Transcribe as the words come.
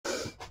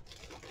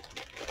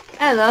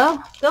Hello.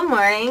 Good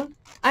morning.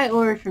 I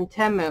ordered from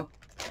Temu.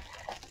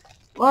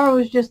 Laura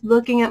was just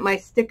looking at my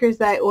stickers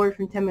that I ordered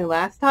from Temu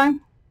last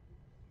time.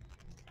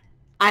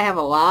 I have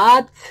a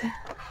lot.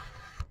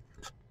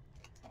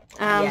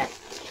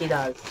 Yes, she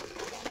does.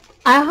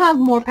 I'll have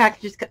more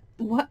packages.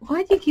 Why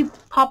do you keep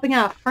popping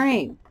out of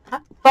frame? How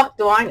the fuck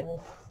do I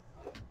know?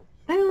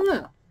 I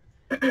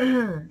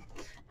don't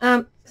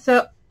know.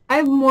 So I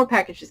have more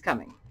packages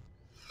coming.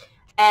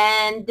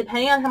 And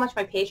depending on how much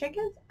my paycheck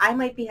is, I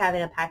might be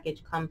having a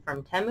package come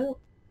from Temu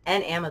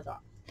and Amazon.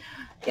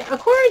 Yeah,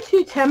 according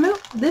to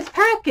Temu, this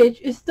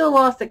package is still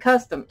lost at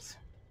customs.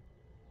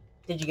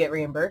 Did you get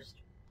reimbursed?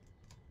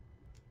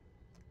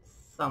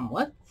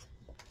 Somewhat.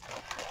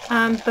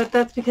 But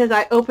that's because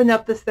I opened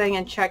up this thing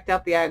and checked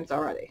out the items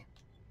already.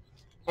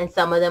 And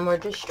some of them were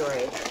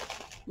destroyed.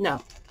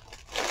 No.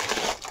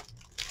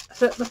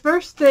 So the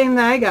first thing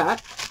that I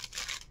got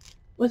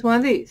was one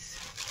of these.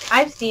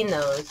 I've seen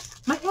those.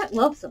 My cat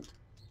loves them.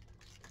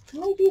 How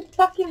many do you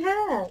fucking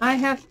have? I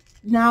have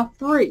now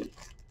 3.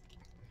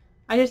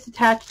 I just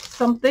attached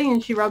something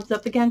and she rubs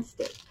up against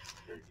it.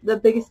 The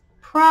biggest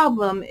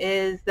problem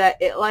is that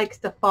it likes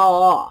to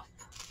fall off.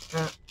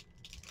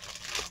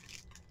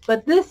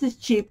 But this is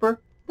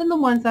cheaper than the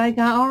ones I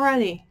got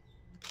already.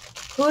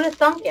 Who would have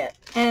thunk it?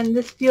 And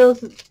this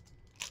feels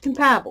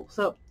compatible,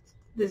 so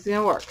this is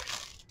going to work.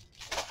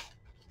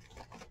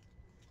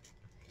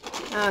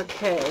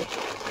 Okay.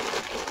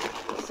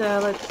 So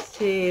let's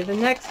see. The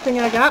next thing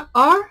I got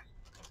are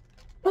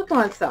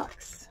Pokemon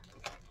socks.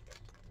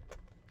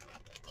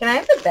 Can I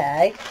have the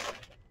bag?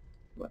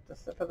 What, the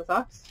stuff for the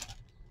socks?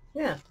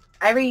 Yeah.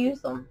 I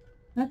reuse them.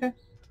 Okay.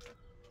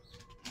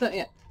 So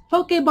yeah.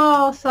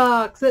 Pokeball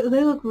socks. They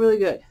look really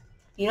good.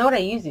 You know what I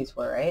use these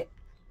for, right?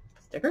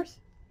 Stickers?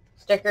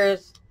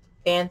 Stickers,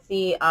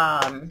 fancy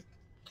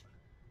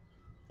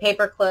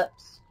paper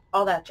clips,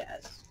 all that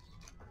jazz.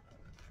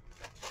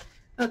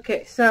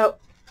 Okay, so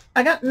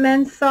I got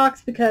men's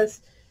socks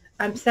because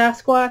I'm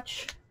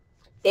Sasquatch.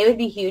 They would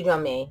be huge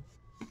on me.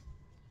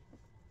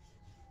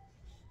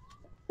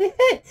 They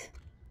fit.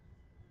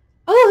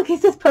 Oh, look,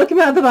 it says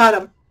Pokemon at the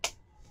bottom.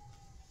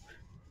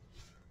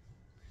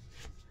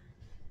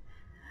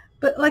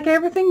 But like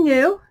everything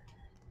new,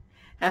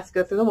 has to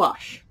go through the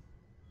wash.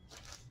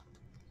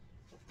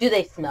 Do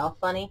they smell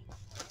funny?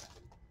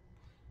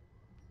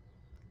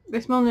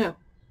 They smell new.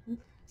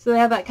 So they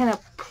have that kind of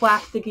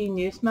plasticky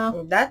new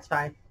smell. That's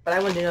fine. But I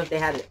wanted to know if they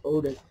had an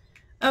odor.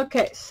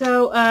 Okay,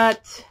 so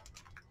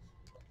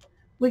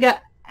we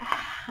got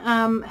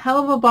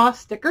Helluva Boss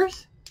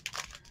stickers.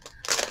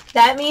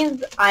 That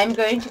means I'm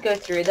going to go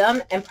through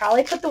them and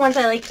probably put the ones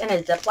I like in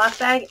a Ziploc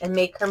bag and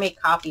make her make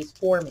copies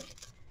for me.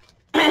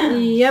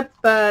 Yep,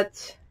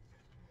 but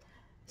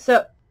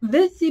so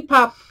Vitsy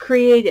Pop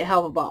created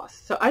Helluva Boss,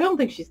 so I don't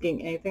think she's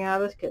getting anything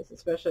out of this, because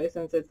especially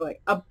since it's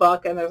like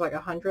 $1 and there's like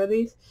 100 of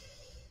these,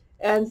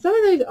 and some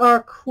of these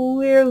are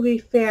clearly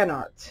fan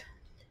art.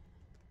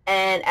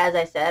 And as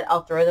I said,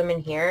 I'll throw them in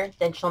here.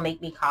 Then she'll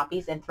make me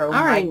copies and throw.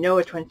 I already know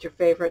which one's your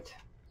favorite.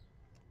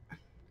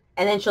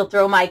 And then she'll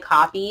throw my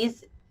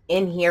copies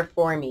in here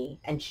for me,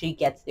 and she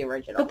gets the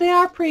original. But they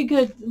are pretty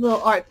good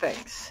little art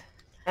things.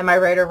 Am I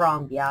right or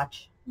wrong,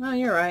 biatch? No,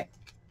 you're right.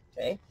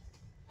 Okay.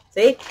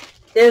 See?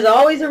 There's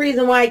always a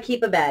reason why I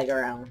keep a bag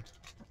around.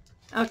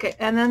 Okay,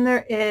 and then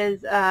there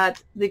is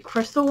the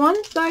crystal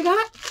ones that I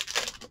got.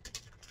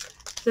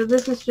 So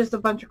this is just a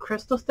bunch of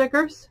crystal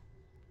stickers.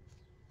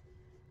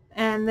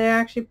 And they're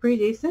actually pretty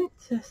decent.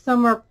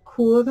 Some are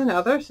cooler than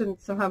others, and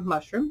some have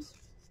mushrooms.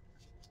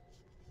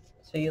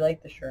 So you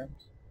like the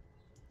shrooms?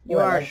 You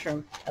are a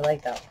shroom. I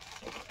like that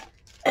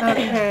one.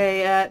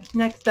 Okay,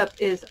 next up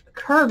is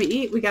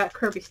Kirby. We got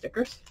Kirby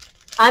stickers.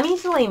 I'm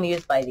easily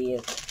amused by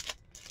these.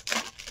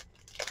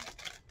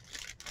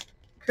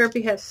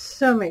 Kirby has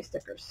so many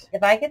stickers.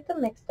 If I get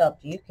them mixed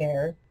up, do you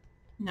care?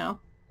 No.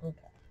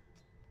 Okay.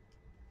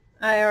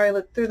 I already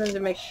looked through them to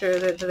make sure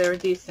that they were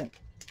decent.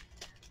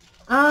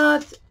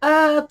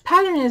 A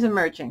pattern is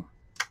emerging.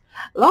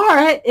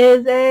 Laura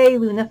is a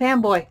Luna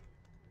fanboy.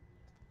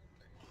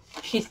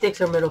 She sticks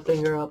her middle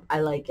finger up. I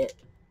like it.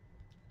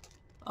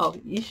 Oh,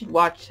 you should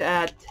watch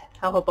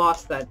Helluva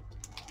Boss then.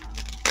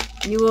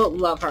 You will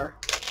love her.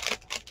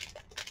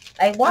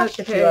 I watched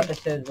a few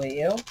episodes with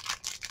you.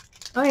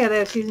 Oh yeah, they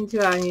have season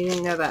 2 out and you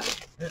didn't know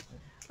that.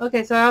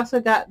 Okay, so I also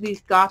got these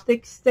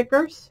Gothic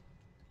stickers.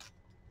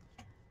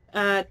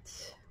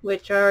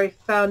 Which I already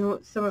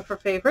found some of her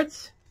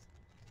favorites.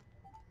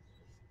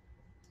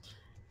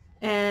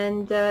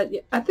 And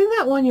I think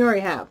that one you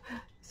already have.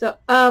 So,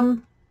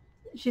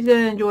 she's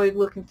going to enjoy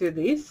looking through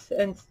these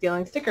and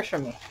stealing stickers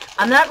from me.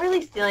 I'm not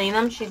really stealing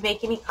them. She's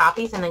making me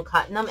copies and then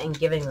cutting them and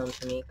giving them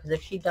to me. Because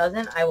if she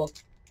doesn't, I will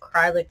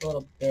cry like a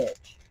little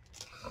bitch.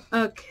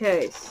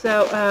 Okay,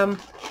 so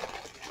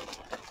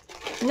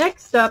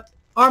next up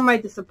are my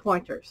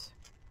disappointers.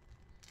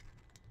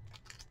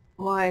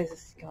 Why is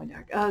this going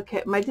dark?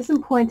 Okay, my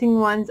disappointing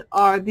ones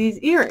are these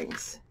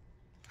earrings.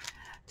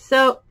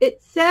 So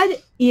it said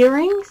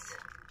earrings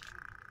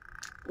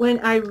when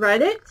I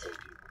read it.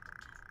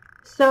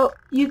 So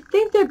you'd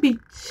think there'd be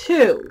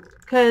 2,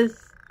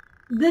 because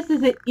this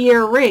is an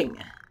earring.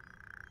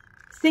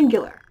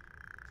 Singular.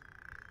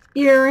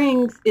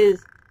 Earrings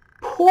is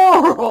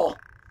plural.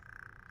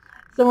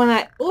 So when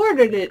I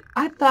ordered it,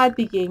 I thought I'd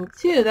be getting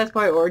two. That's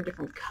why I ordered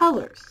different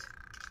colors.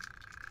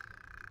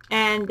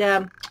 And,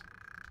 no,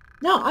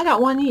 I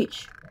got one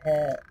each.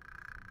 What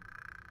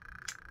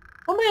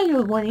am I going to do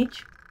with one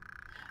each?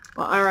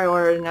 Well, I already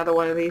ordered another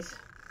one of these.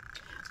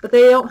 But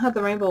they don't have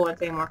the rainbow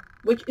ones anymore,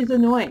 which is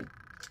annoying.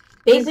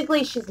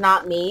 Basically, she's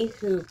not me,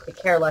 who could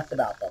care less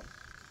about them.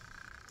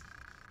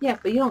 Yeah,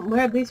 but you don't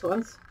wear these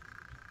ones.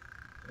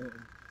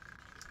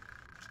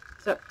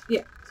 So,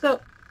 yeah.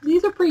 So,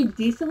 these are pretty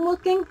decent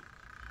looking.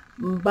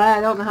 But I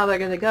don't know how they're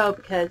going to go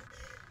because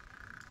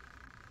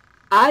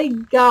I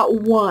got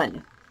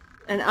one.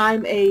 And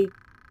I'm a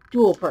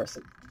dual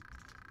person.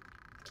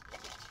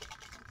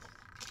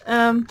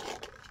 I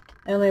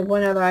only have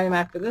one other item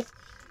after this.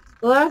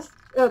 The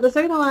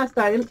second to last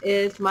item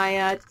is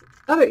my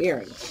other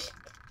earrings.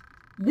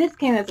 This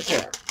came as a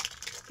pair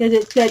because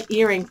it said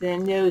earrings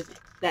and it knows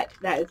that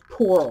is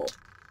plural.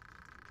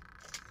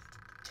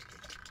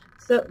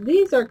 So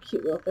these are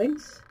cute little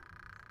things.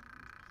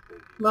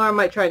 Laura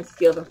might try and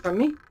steal them from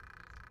me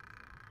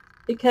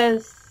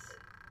because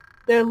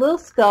they're little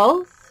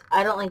skulls.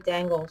 I don't like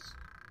dangles.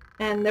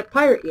 And they're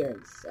pirate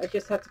earrings. I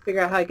just have to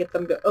figure out how to get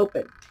them to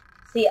open.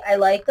 See, I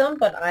like them,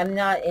 but I'm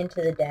not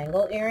into the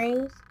dangle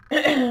earrings.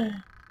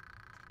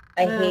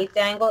 I hate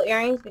dangle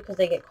earrings because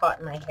they get caught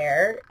in my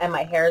hair, and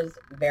my hair is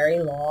very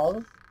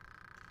long.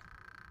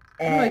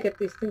 How do I get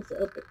these things to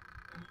open?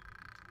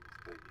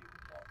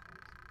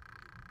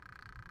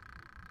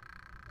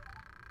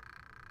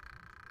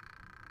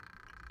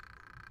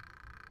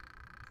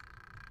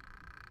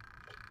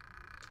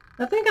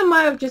 I think I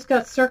might have just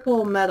got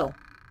circle metal.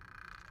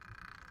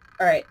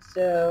 Alright,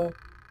 so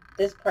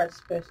this part's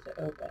supposed to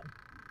open.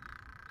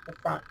 The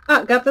front.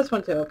 Ah, got this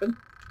one to open.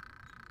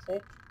 See?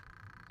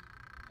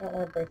 I don't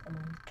want to break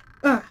them.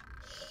 Ah.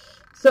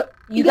 So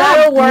you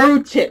gotta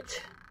work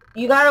it.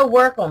 You gotta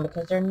work them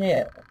because they're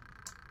new.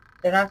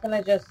 They're not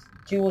gonna just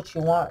do what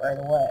you want right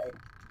away.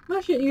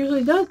 My shit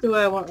usually does do what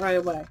I want right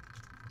away.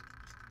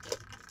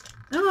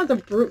 I don't have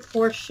to brute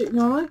force shit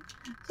normally.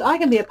 So I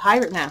can be a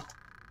pirate now.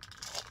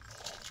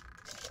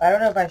 I don't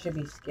know if I should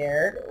be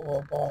scared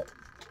or what.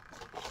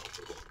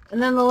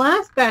 And then the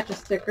last batch of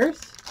stickers.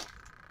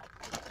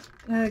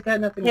 I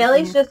got nothing.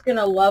 Haley's just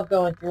gonna love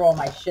going through all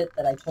my shit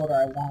that I told her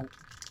I want.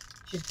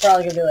 She's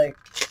probably gonna be like,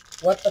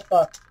 what the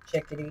fuck,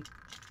 chickadee?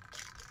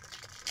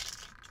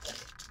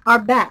 Our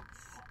bats.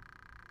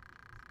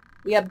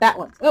 We have bat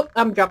ones. Oh,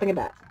 I'm dropping a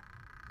bat.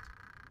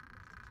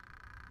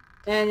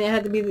 And it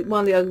had to be one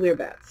of the uglier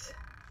bats.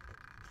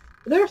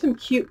 There are some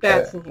cute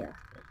bats in here.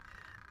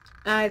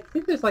 I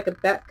think there's like a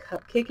bat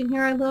cupcake in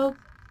here I love.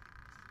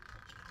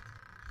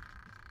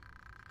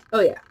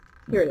 Oh yeah,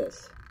 here it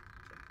is.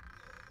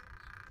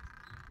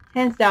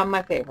 Hands down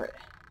my favorite.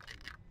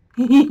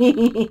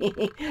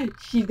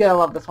 She's gonna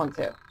love this one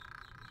too.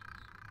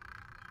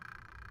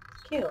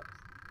 Cute.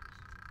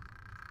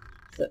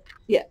 So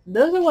yeah,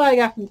 those are what I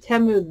got from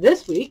Temu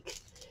this week.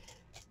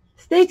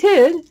 Stay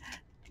tuned,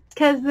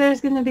 because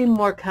there's gonna be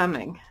more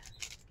coming.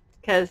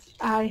 Because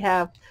I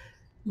have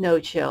no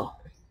chill.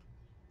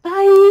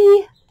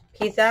 Bye!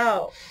 Peace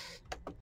out.